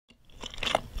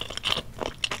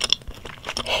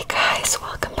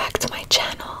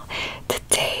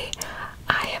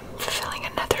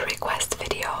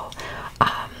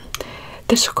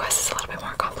this request is a little bit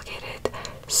more complicated.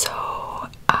 So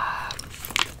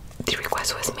the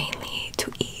request was mainly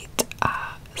to eat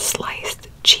sliced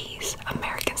cheese,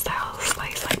 American style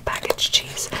sliced, like packaged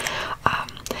cheese.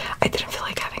 I didn't feel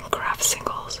like having Kraft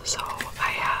singles, so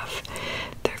I have,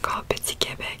 they're called Bitsy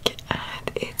Quebec,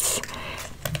 and it's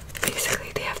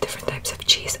basically, they have different types of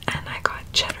cheese, and I got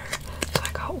cheddar, so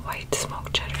I got white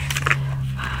smoked cheddar.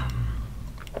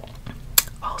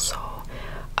 Also,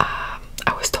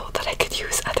 I was told that I could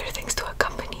use other things to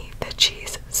accompany the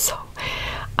cheese, so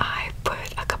I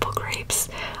put a couple grapes.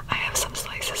 I have some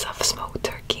slices of smoked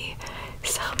turkey,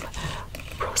 some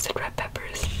roasted red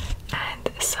peppers, and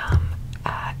some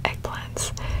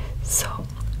eggplants. So,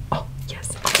 oh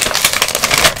yes,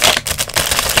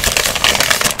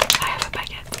 I have a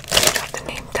baguette. I'll write the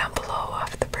name down below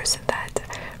of the person that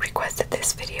requested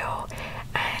this video,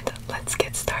 and let's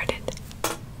get started.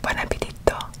 Buon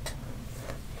appetito.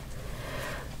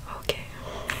 Okay,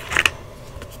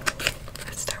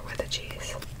 let's start with the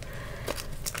cheese.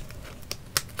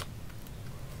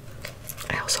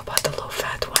 I also bought the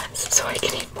low-fat ones so I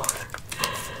can eat more.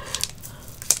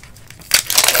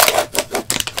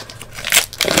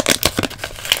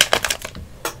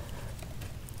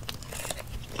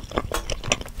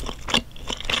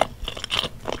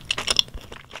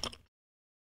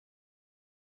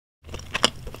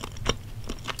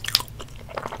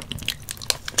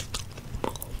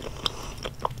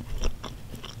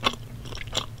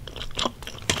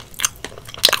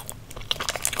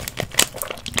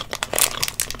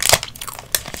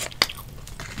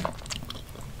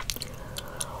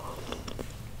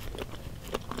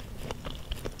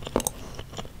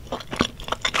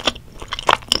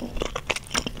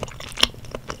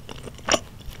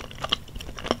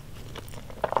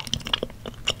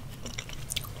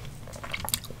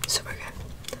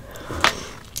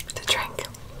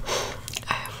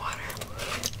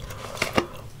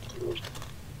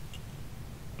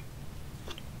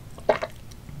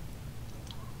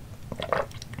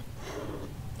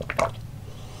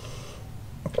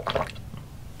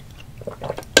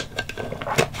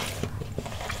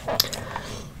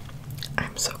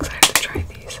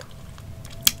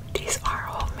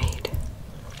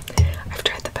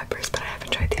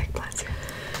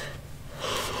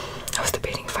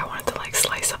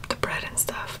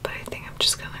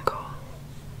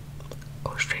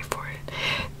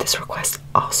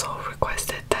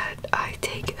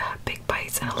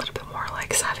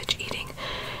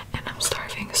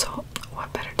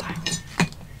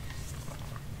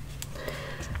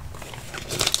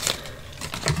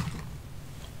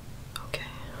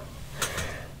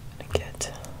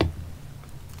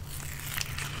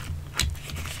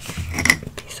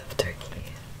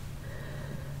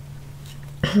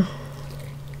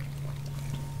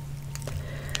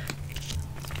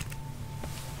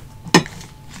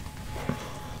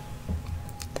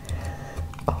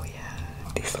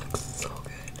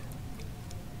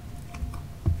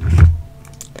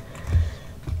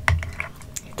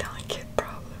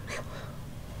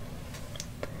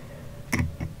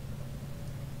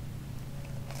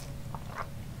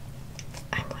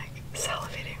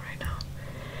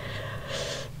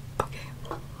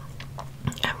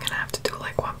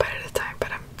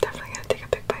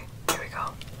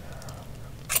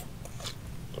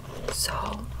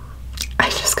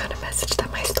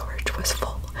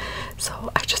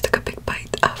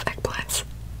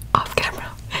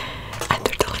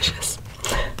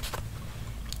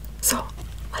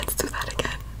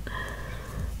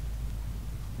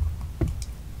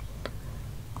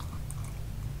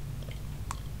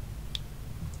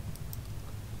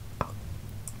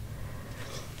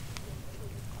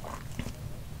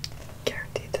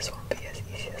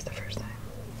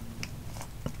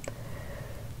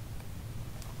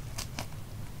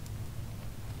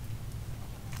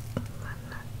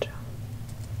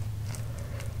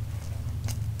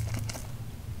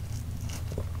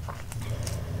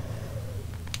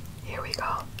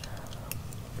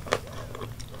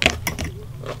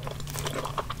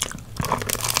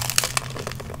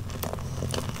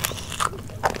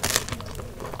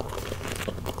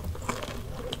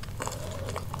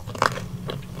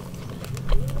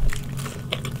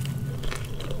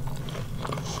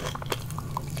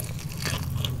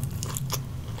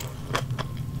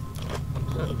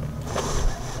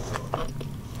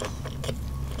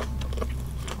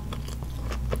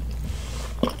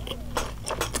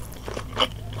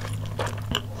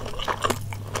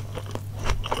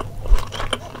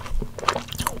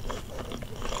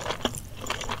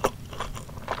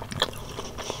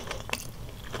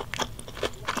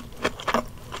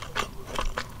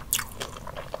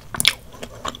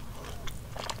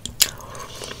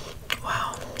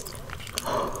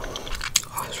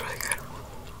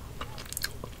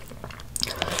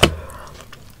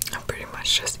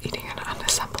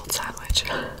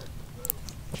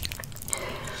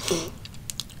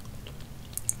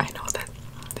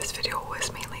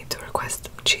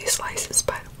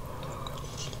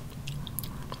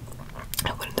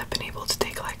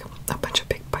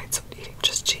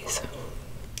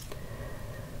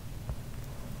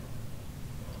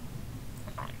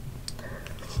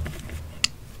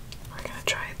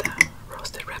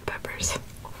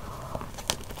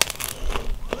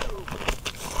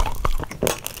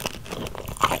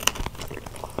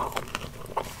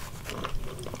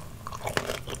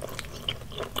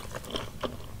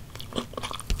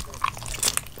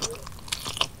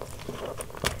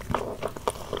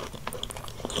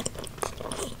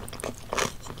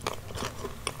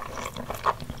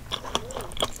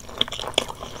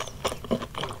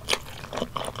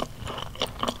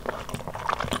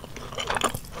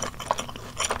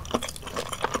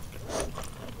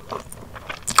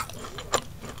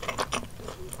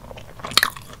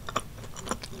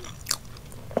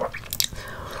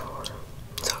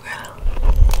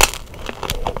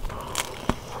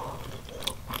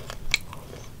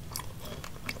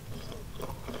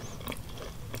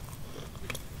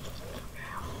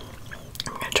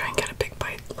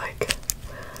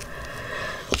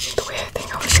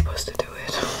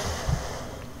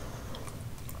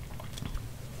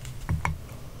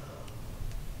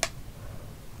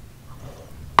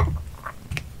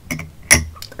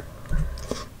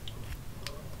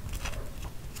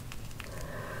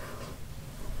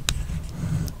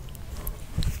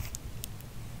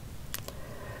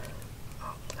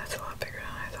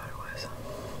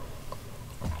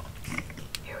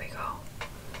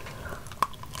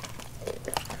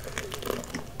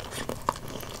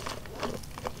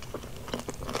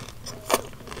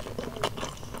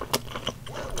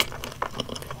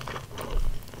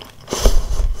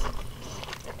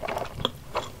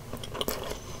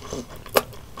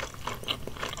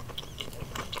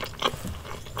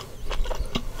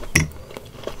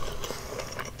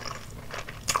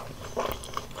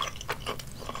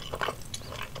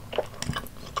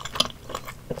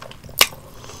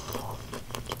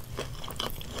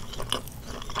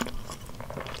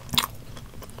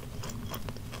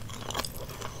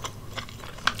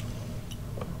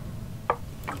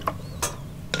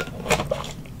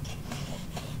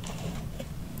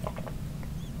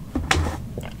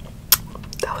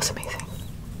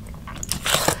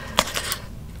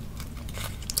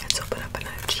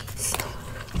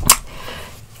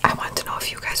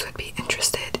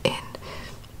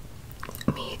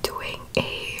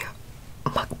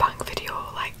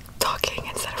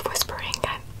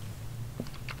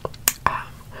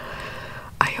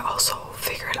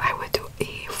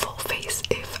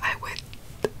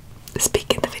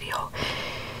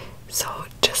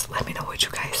 what you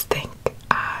guys think.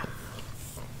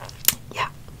 Yeah,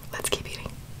 let's keep eating.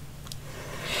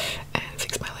 And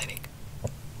fix my lighting.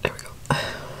 There we go. I'm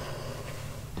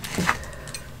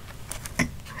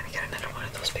gonna get another one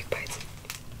of those big bites.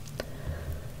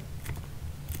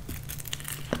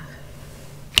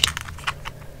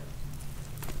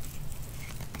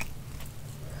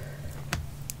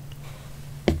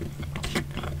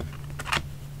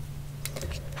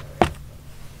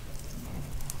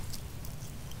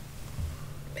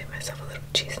 Made myself a little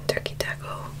cheese and turkey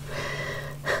taco.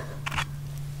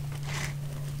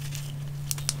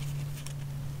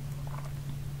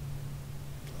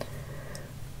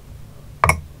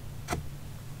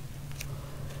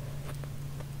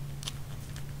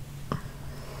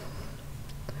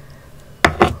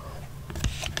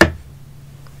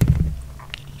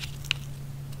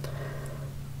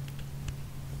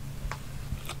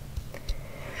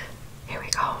 Here we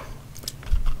go.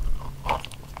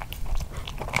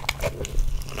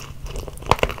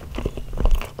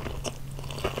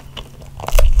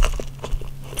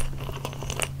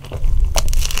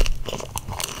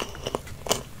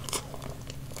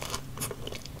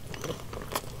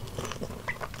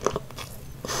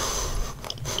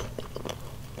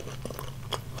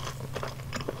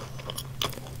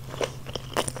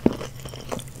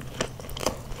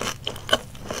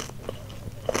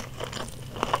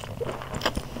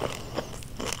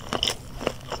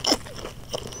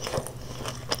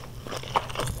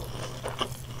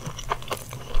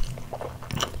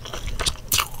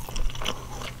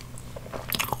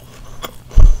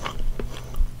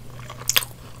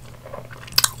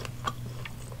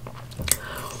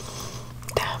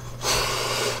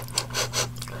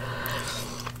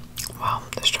 Wow,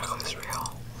 the struggle is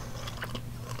real.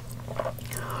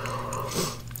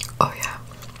 Oh yeah,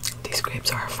 these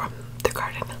grapes are from the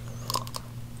garden.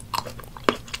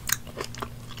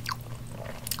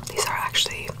 These are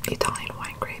actually Italian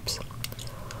wine grapes.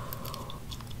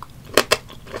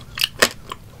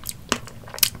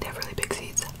 They have really big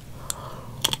seeds.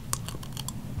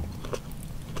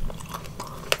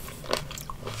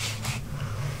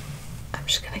 I'm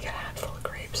just gonna get a handful of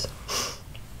grapes.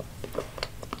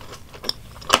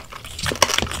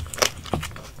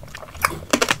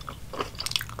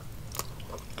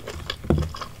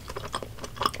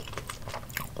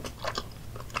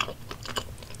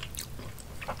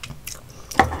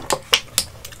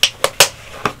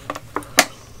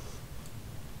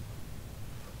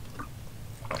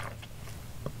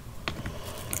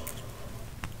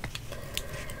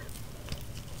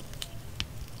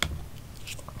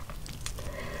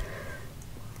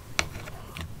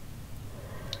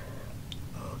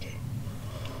 Okay.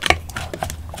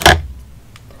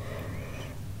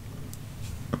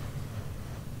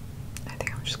 I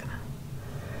think I'm just gonna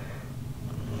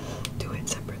do it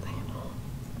separately.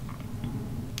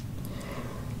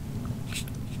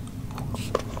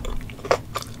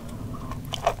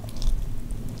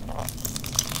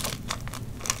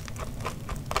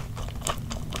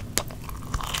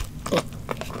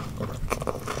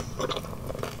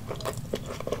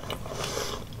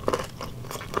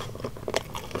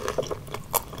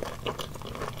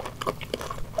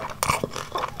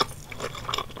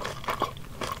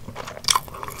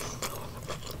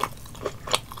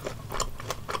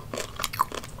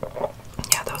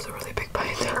 Yeah, that was a really big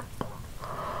bite.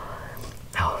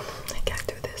 No, I can't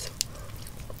do this.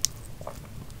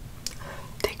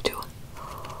 Take two.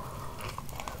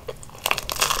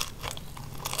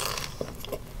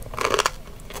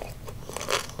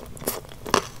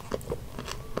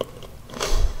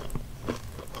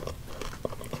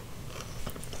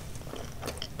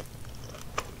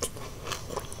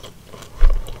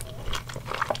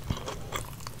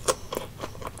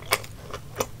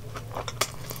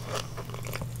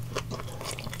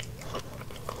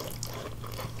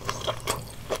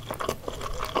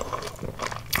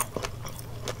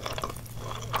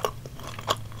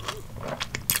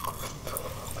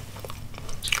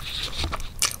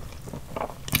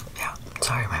 Yeah,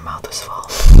 sorry, my mouth is full.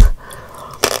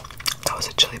 That was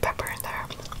a chili pepper in there.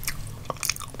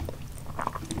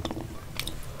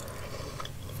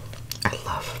 I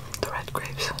love the red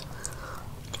grapes.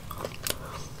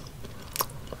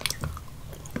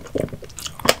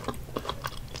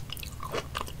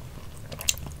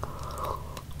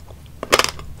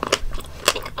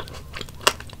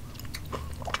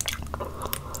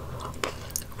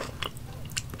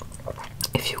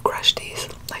 If you crush these,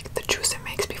 like the juice it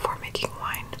makes before making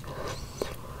wine,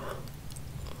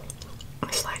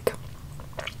 it's like,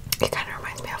 it kind of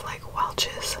reminds me of like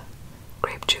Welch's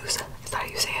grape juice. Is that how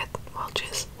you say it?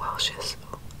 Welch's,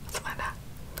 something like that.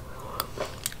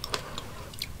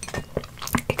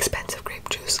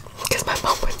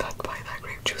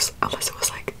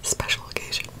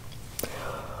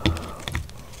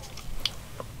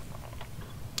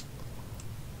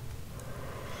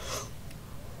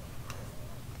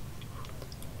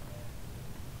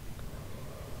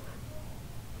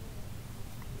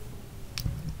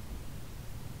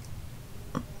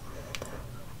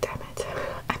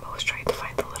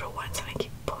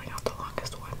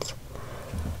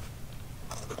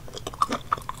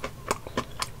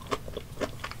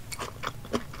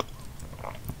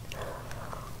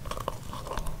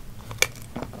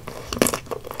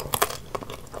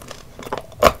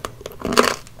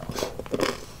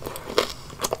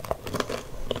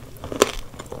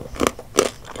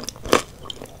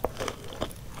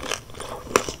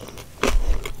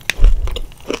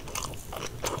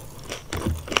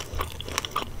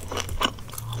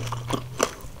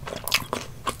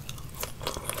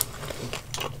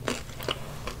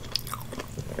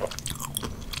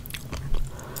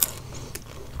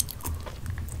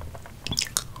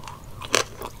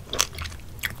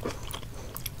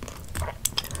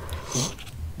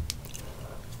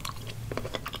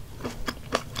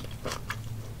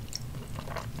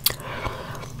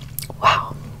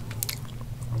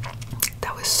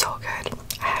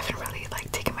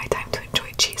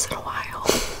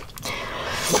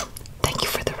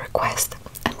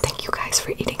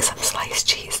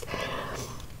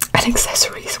 an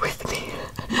accessory.